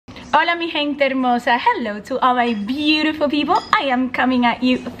Hola mi gente hermosa, hello to all my beautiful people. I am coming at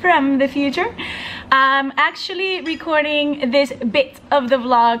you from the future. I'm actually recording this bit of the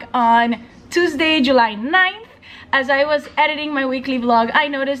vlog on Tuesday, July 9th. As I was editing my weekly vlog, I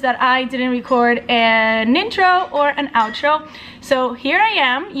noticed that I didn't record an intro or an outro. So here I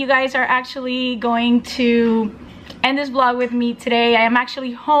am. You guys are actually going to end this vlog with me today. I am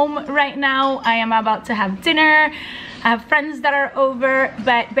actually home right now. I am about to have dinner. I have friends that are over,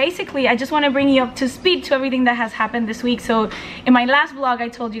 but basically I just want to bring you up to speed to everything that has happened this week. So in my last vlog I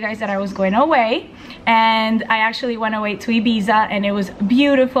told you guys that I was going away, and I actually went away to Ibiza and it was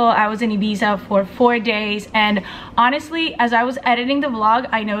beautiful. I was in Ibiza for 4 days, and honestly as I was editing the vlog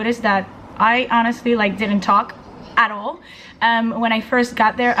I noticed that I honestly didn't talk at all. When I first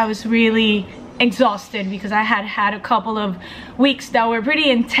got there I was really exhausted because I had had a couple of weeks that were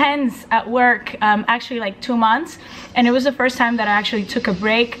pretty intense at work, actually like 2 months, and it was the first time that I actually took a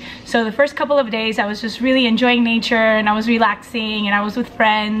break. So the first couple of days I was just really enjoying nature and I was relaxing and I was with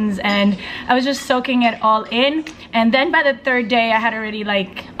friends and I was just soaking it all in. And then by the third day I had already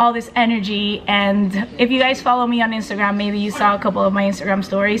all this energy, and if you guys follow me on Instagram, maybe you saw a couple of my Instagram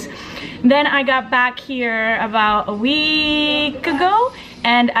stories. Then I got back here about a week ago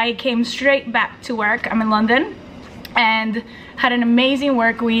and I came straight back to work. I'm in London and had an amazing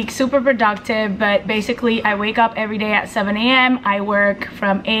work week, super productive. But basically I wake up every day at 7 a.m. I work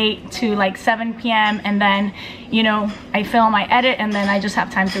from 8 to 7 p.m. and then, you know, I film, I edit, and then I just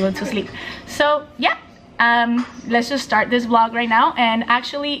have time to go to sleep. So yeah, let's just start this vlog right now. And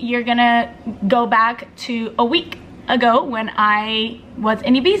actually you're gonna go back to a week ago when I was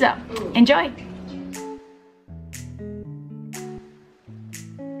in Ibiza. Enjoy.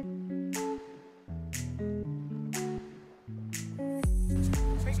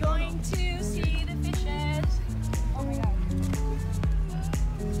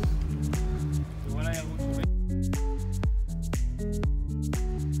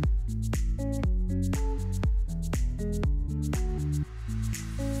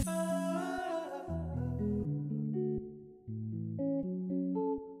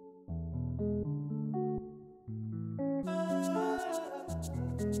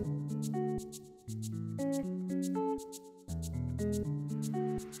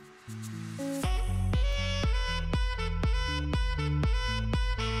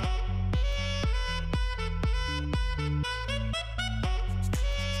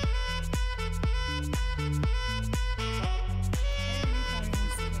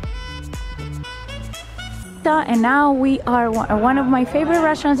 And now we are at one of my favorite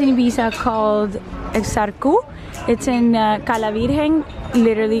restaurants in Ibiza called Exarcu. It's in Cala Virgen.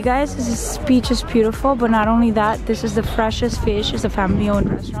 Literally guys, this beach is beautiful, but not only that, this is the freshest fish. It's a family-owned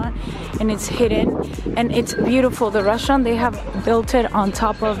restaurant and it's hidden and it's beautiful. The restaurant, they have built it on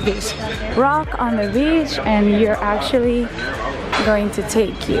top of this rock on the beach, and you're actually going to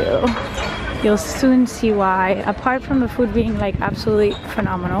take you. You'll soon see why, apart from the food being absolutely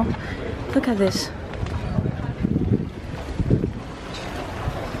phenomenal. Look at this.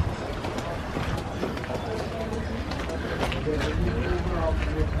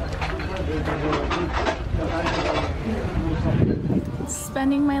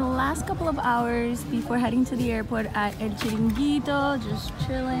 Spending my last couple of hours before heading to the airport at El Chiringuito, just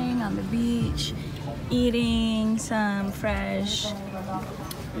chilling on the beach, eating some fresh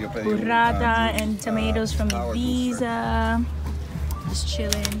burrata and tomatoes from Ibiza, just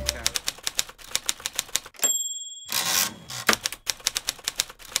chilling.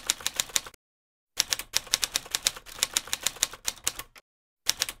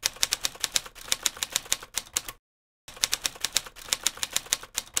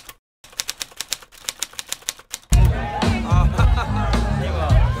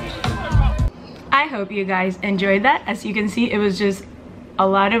 I hope you guys enjoyed that. As you can see, it was just a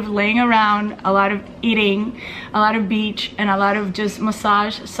lot of laying around, a lot of eating, a lot of beach, and a lot of just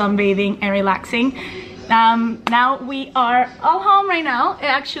massage, sunbathing, and relaxing. Now we are all home right now.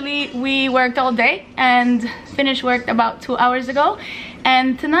 Actually, we worked all day and finished work about 2 hours ago.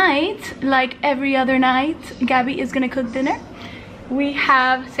 And tonight, like every other night, Gabby is gonna cook dinner. We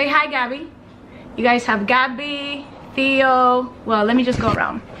have, say hi Gabby. You guys have Gabby, Theo. Well, let me just go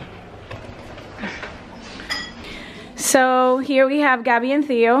around. So here we have Gabby and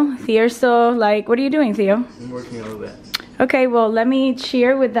Theo. Theo's still what are you doing, Theo? I'm working a little bit. Okay, well let me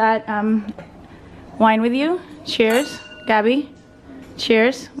cheer with that wine with you. Cheers, Gabby.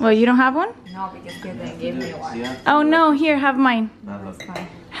 Cheers. Well, you don't have one? No, because they didn't give me one. Yeah. Oh no, here, have mine. That's fine.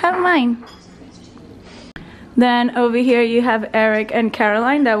 Have mine. Then over here you have Eric and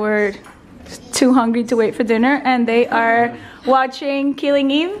Caroline that were too hungry to wait for dinner, and they are watching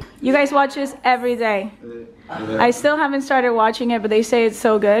Killing Eve. You guys watch this every day. I still haven't started watching it, but they say it's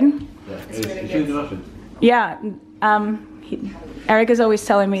so good. Yeah. Eric is always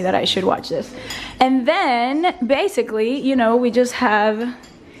telling me that I should watch this. And then, basically, you know, we just have...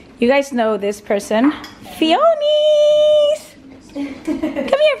 You guys know this person. Fionis! Come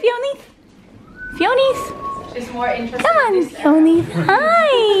here, Fionis. Fionis. She's more interested. Come on, Fionis.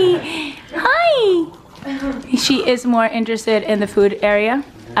 Hi. Hi. She is more interested in the food area.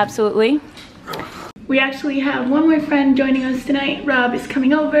 Absolutely. We actually have one more friend joining us tonight. Rob is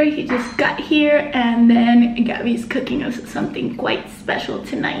coming over. He just got here, and then Gabby's cooking us something quite special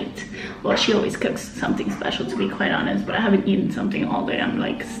tonight. Well, she always cooks something special, to be quite honest, but I haven't eaten something all day. I'm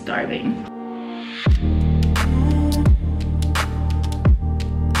like starving.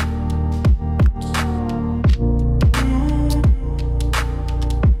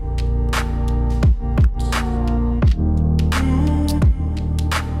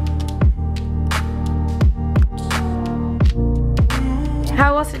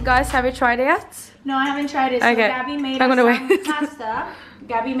 How was it, guys? Have you tried it yet? No, I haven't tried it. So Okay. Gabby made I'm us gonna some wait. pasta.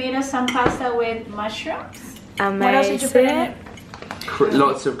 Gabby made us some pasta with mushrooms. Amazing. What else did you put in it?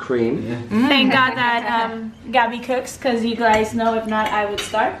 Lots of cream. Thank God that Gabby cooks, because you guys know if not I would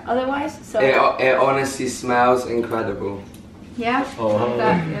starve otherwise. So It honestly smells incredible. Yeah? Oh.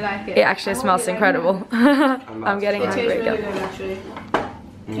 You like it? It actually smells incredible. I'm getting it tastes hungry really again. good actually.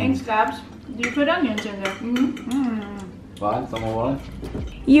 Thanks, Gabs. Do you put onions in there?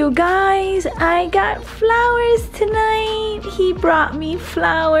 You guys, I got flowers tonight. He brought me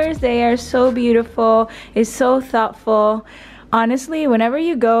flowers. They are so beautiful. It's so thoughtful. Honestly, whenever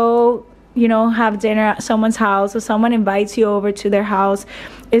you go, you know, have dinner at someone's house, or someone invites you over to their house,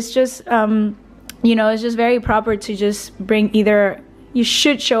 it's just you know, it's just very proper to just bring either... You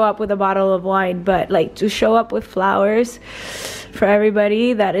should show up with a bottle of wine, but like to show up with flowers for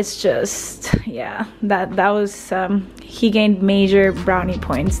everybody, that is just, yeah, that was he gained major brownie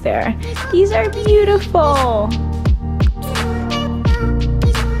points there. These are beautiful.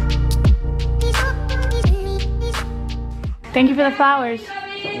 Thank you for the flowers.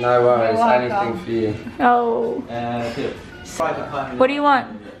 No worries, anything for you. Oh. What do you want?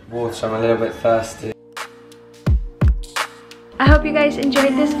 Water, I'm a little bit thirsty. I hope you guys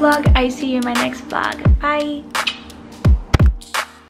enjoyed this vlog. I see you in my next vlog. Bye.